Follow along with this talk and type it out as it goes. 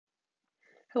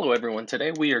Hello, everyone.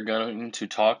 Today we are going to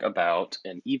talk about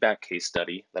an EVAP case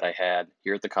study that I had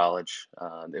here at the college.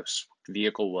 This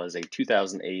vehicle was a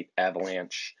 2008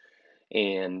 Avalanche,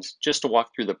 and just to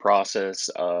walk through the process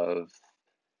of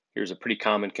here's a pretty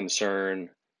common concern,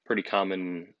 pretty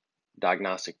common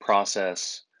diagnostic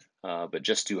process, but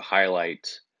just to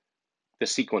highlight the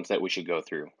sequence that we should go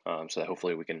through, so that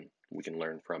hopefully we can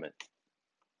learn from it.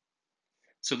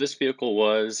 So this vehicle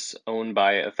was owned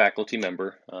by a faculty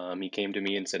member. He came to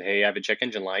me and said, "Hey, I have a check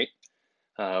engine light.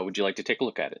 Would you like to take a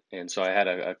look at it?" And so I had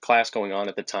a class going on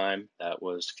at the time that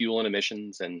was fuel and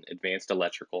emissions and advanced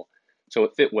electrical. So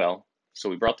it fit well. So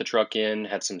we brought the truck in,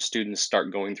 had some students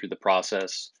start going through the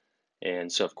process.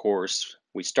 And so, of course,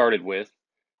 we started with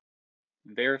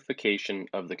verification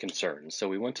of the concerns. So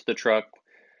we went to the truck,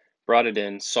 brought it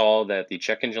in, saw that the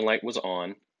check engine light was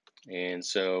on. And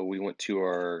so we went to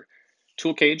our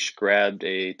tool cage, grabbed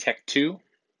a Tech 2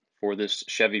 for this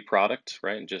Chevy product,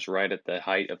 right? Just right at the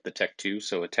height of the Tech 2.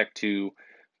 So a Tech 2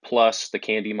 plus the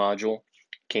Candy module,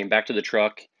 came back to the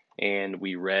truck, and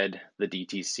we read the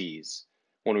DTCs.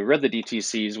 When we read the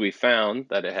DTCs, we found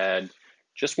that it had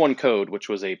just one code, which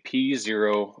was a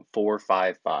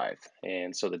P0455.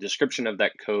 And so the description of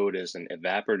that code is an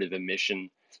evaporative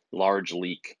emission large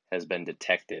leak has been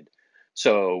detected.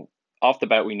 So off the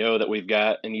bat, we know that we've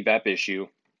got an EVAP issue.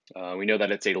 We know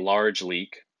that it's a large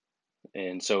leak,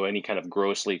 and so any kind of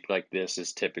gross leak like this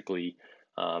is typically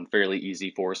fairly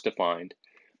easy for us to find.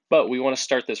 But we want to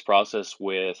start this process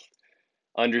with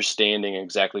understanding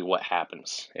exactly what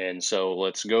happens. And so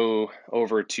let's go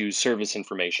over to service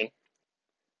information.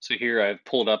 So here I've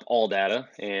pulled up all data,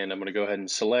 and I'm going to go ahead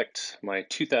and select my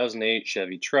 2008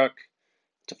 Chevy truck.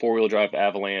 It's a four-wheel drive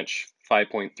Avalanche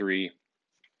 5.3.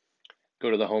 Go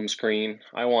to the home screen.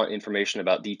 I want information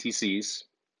about DTCs.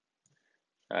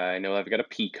 I know I've got a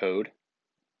P code,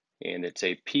 and it's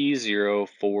a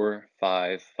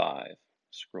P0455.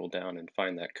 Scroll down and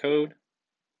find that code.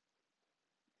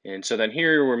 And so then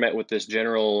here we're met with this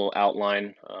general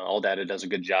outline. All data does a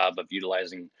good job of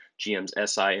utilizing GM's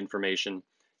SI information.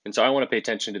 And so I want to pay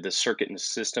attention to the circuit and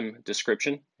system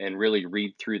description and really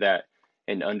read through that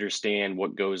and understand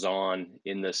what goes on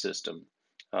in the system.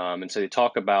 And so they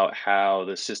talk about how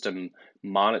the system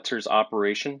monitors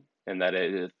operation, and that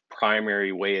the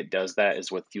primary way it does that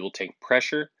is with fuel tank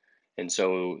pressure. And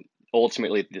so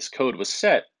ultimately this code was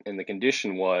set, and the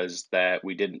condition was that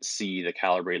we didn't see the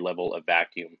calibrated level of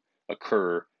vacuum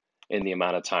occur in the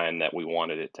amount of time that we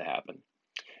wanted it to happen.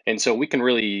 And so we can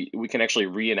actually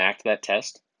reenact that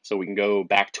test. So we can go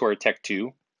back to our Tech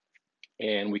 2,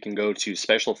 and we can go to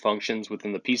special functions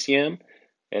within the PCM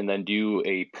and then do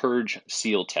a purge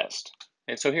seal test.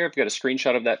 And so here I've got a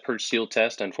screenshot of that purge seal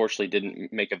test. Unfortunately,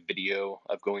 didn't make a video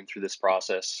of going through this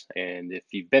process. And if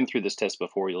you've been through this test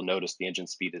before, you'll notice the engine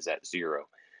speed is at 0.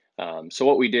 So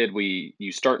what we did,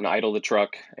 you start and idle the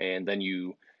truck, and then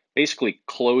you basically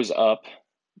close up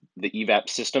the EVAP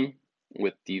system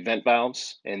with the vent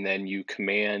valves, and then you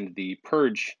command the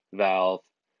purge valve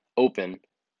open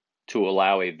to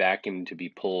allow a vacuum to be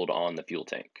pulled on the fuel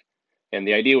tank. And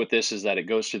the idea with this is that it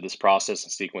goes through this process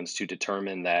and sequence to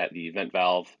determine that the vent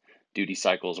valve duty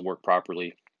cycles work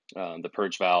properly, the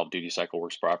purge valve duty cycle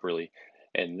works properly,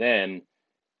 and then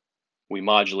we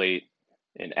modulate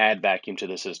and add vacuum to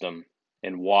the system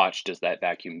and watch does that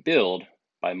vacuum build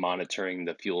by monitoring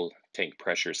the fuel tank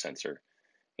pressure sensor.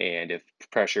 And if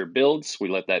pressure builds, we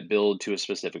let that build to a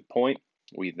specific point.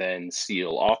 We then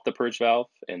seal off the purge valve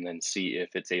and then see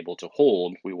if it's able to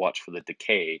hold. We watch for the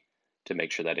decay to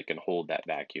make sure that it can hold that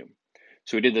vacuum.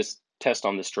 So we did this test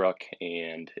on this truck,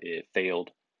 and it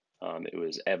failed. It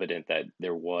was evident that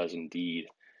there was indeed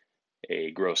a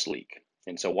gross leak.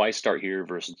 And so why start here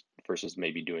versus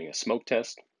maybe doing a smoke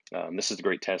test? This is a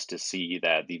great test to see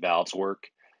that the valves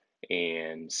work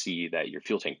and see that your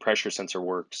fuel tank pressure sensor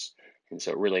works. And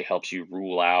so it really helps you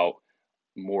rule out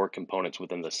more components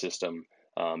within the system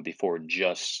before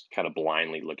just kind of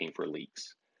blindly looking for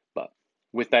leaks. But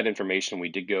with that information, we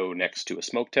did go next to a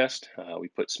smoke test. We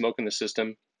put smoke in the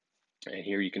system, and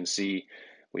here you can see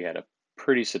we had a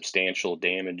pretty substantial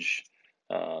damaged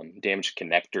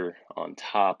connector on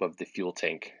top of the fuel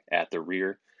tank at the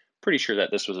rear. Pretty sure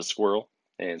that this was a squirrel,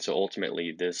 and so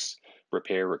ultimately this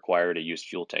repair required a used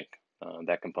fuel tank.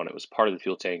 That component was part of the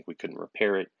fuel tank. We couldn't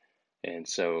repair it, and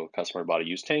so customer bought a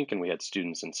used tank, and we had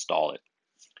students install it.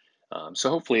 So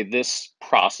hopefully this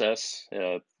process,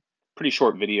 pretty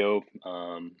short video,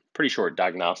 pretty short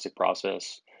diagnostic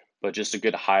process, but just a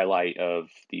good highlight of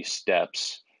the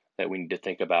steps that we need to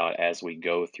think about as we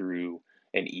go through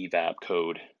an EVAP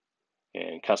code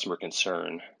and customer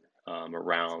concern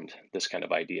around this kind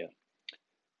of idea.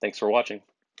 Thanks for watching.